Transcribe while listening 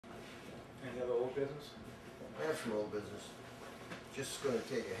Any other old business? I have some old business. Just going to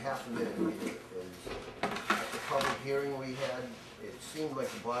take a half a minute here. At the public hearing we had, it seemed like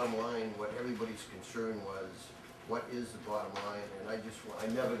the bottom line, what everybody's concern was, what is the bottom line? And I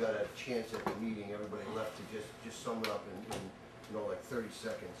never got a chance at the meeting. Everybody left to just sum it up in like 30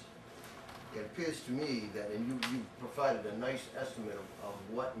 seconds. It appears to me that, and you provided a nice estimate of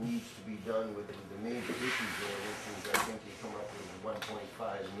what needs to be done with the major issues there, which is, I think you come up with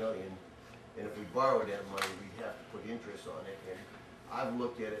 1.5 million. And if we borrowed that money, we'd have to put interest on it. And I've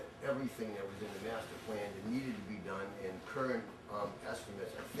looked at it, everything that was in the master plan that needed to be done, and current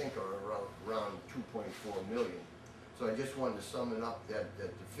estimates, I think, are around 2.4 million. So I just wanted to sum it up that the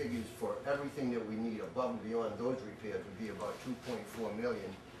figures for everything that we need above and beyond those repairs would be about 2.4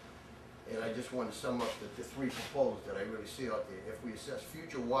 million. And I just want to sum up the three proposals that I really see out there. If we assess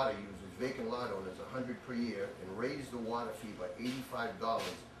future water users, vacant lot owners, $100 per year, and raise the water fee by $85,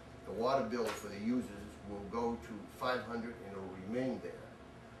 the water bill for the users will go to $500 and it will remain there.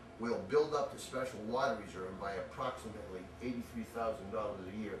 We'll build up the special water reserve by approximately $83,000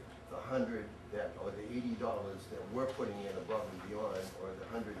 a year. The $100 or the $80 that we're putting in above and beyond, or the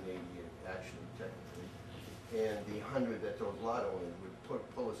 $180 actually technically, and the $100 that those lot owners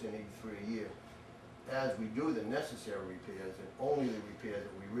would pull us in $83 a year. As we do the necessary repairs, and only the repairs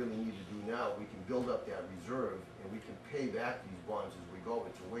that we really need to do now, we can build up that reserve and we can pay back these bonds as we go.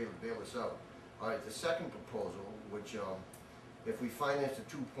 It's a way to bail us out. All right, the second proposal, which if we finance the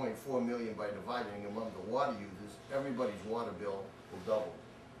 2.4 million by dividing among the water users, everybody's water bill will double.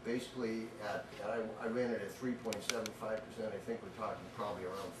 Basically, I ran it at 3.75%. I think we're talking probably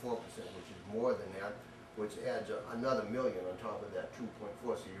around 4%, which is more than that, which adds another million on top of that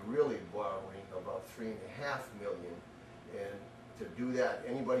 2.4. So you're really borrowing about 3.5 million. And to do that,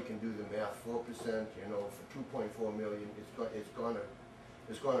 anybody can do the math. 4%, for 2.4 million,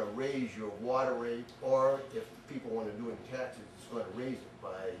 it's going to raise your water rate, or if people want to do it in taxes, it's going to raise it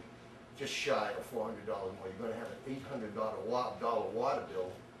by just shy of $400 more. You're going to have an $800 water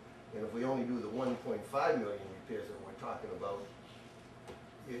bill, and if we only do the 1.5 million repairs that we're talking about,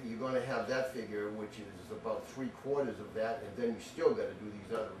 you're going to have that figure, which is about 3/4 of that, and then you still got to do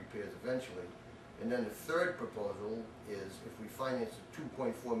these other repairs eventually. And then the third proposal is, if we finance the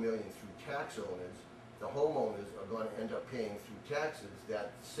 2.4 million through tax owners, the homeowners are going to end up paying through taxes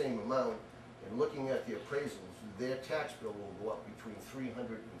that same amount. And looking at the appraisals, their tax bill will go up between $300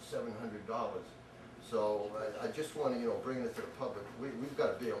 and $700. So I just want to, bring it to the public. We've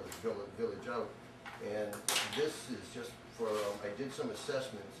got to bail this village out, and this is just for. I did some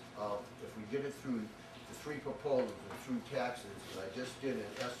assessments of if we did it through the three proposals and through taxes, and I just did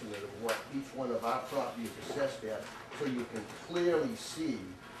an estimate of what each one of our properties assessed at, so you can clearly see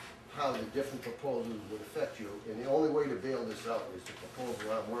how the different proposals would affect you. And the only way to bail this out is the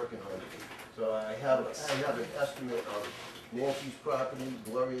proposal I'm working on. So I have an estimate of Nancy's property,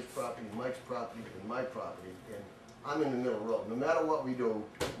 Gloria's property, Mike's property, and my property, and I'm in the middle road. No matter what we do,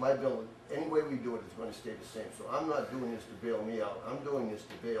 my bill, any way we do it, is going to stay the same. So I'm not doing this to bail me out. I'm doing this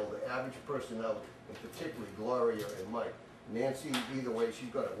to bail the average person out, and particularly Gloria and Mike. Nancy, either way, she's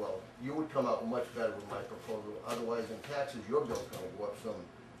going to, you would come out much better with my proposal. Otherwise, in taxes, your bill's going to go up some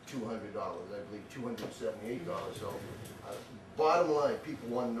 $200, I believe $278. So bottom line, people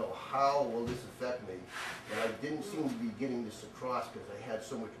want to know, how will this affect me? And I didn't seem to be getting this across because I had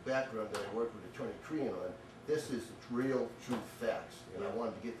so much background that I worked with Attorney Crean on. This is real, true facts, and I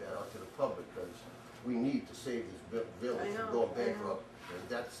wanted to get that out to the public because we need to save this village from going bankrupt. And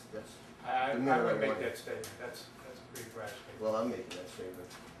that's I would make that statement. That's a pretty brash statement. Well, I'm making that statement.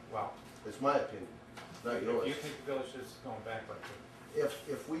 Wow. It's my opinion, not yours. You think the village is going bankrupt?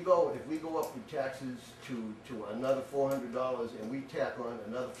 If we go up with taxes to another $400, and we tack on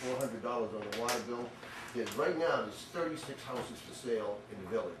another $400 on the water bill, right now there's 36 houses for sale in the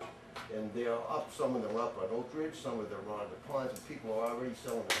village, and they're up. Some of them are up on Oak Ridge, some of them are on the ponds, and people are already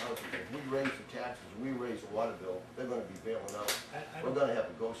selling the houses. If we raise the taxes, we raise the water bill, they're going to be bailing out. We're going to have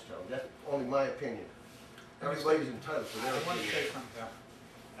a ghost town. That's only my opinion. Everybody's entitled to their opinion. I want to say something.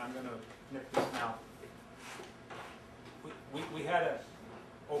 I'm going to nip this now. We had an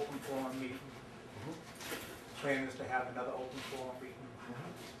open forum meeting. Planners to have another open forum meeting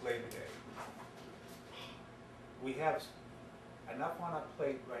Labor Day. We have enough on our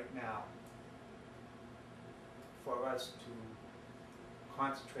plate right now for us to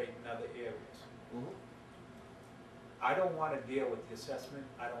concentrate in other areas. I don't want to deal with the assessment.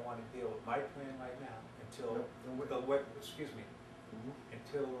 I don't want to deal with my plan right now until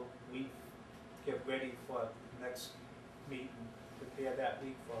until we get ready for the next meeting, prepare that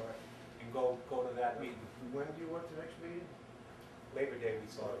week for it, and go to that meeting. When do you want the next meeting? Labor Day we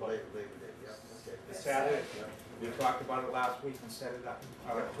saw it. Labor Day, yeah, okay. The Saturday, Yeah. we talked about it last week and set it up,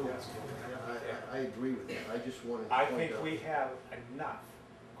 2 weeks ago. I agree with that, I just wanted to I point think out. we have enough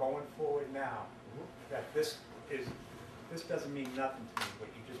going forward now Mhm. that this doesn't mean nothing to me, what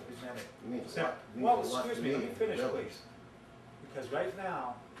you just presented. It means a Except- lot- it means Well, a lot excuse to me, let me me in the finish, village. please. Because right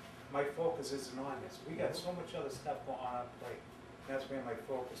now, my focus isn't on this. We got so much other stuff going on our plate. That's where my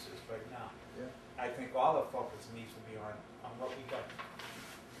focus is right now. Yeah. I think all the focus needs to be on what we got.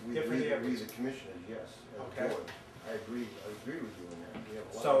 We Different agree, areas. the commissioners, yes, as a Okay. board. I agree with you on that, we have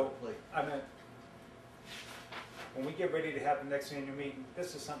a lot So, on the plate. I mean, when we get ready to have the next annual meeting,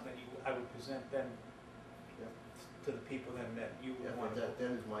 this is something I would present then Yeah. to the people then that you Yeah, would want but to.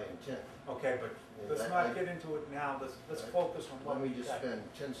 that is my intent. Okay, but And let's I- not get into it now, let's I- focus on what Let we me just got. spend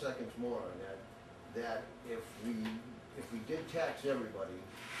 10 seconds more on that. That if we did tax everybody,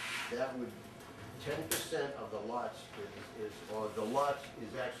 that would, 10% of the lots or the lots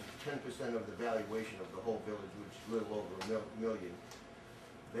is actually 10% of the valuation of the whole village, which is a little over a million.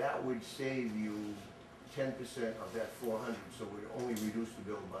 That would save you 10% of that 400, so it would only reduce the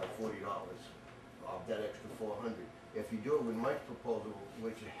bill by $40 of that extra 400. If you do it with Mike's proposal,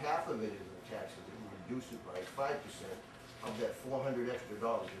 which half of it is in taxes, it would reduce it by 5% of that 400 extra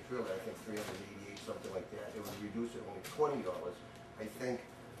dollars, which really, I think, 388, something like that. It would reduce it only $20. I think,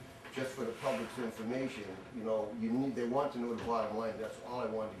 just for the public's information, you know, they want to know the bottom line. That's all I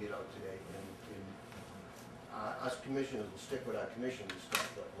wanted to get out today. And us commissioners will stick with our commissioners stuff,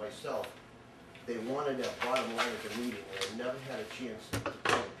 but myself, they wanted that bottom line at the meeting, and I never had a chance to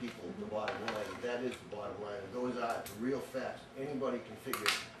tell the people the bottom line. That is the bottom line, and those are the real facts. Anybody can figure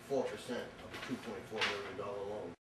 4% of a $2.4 million loan.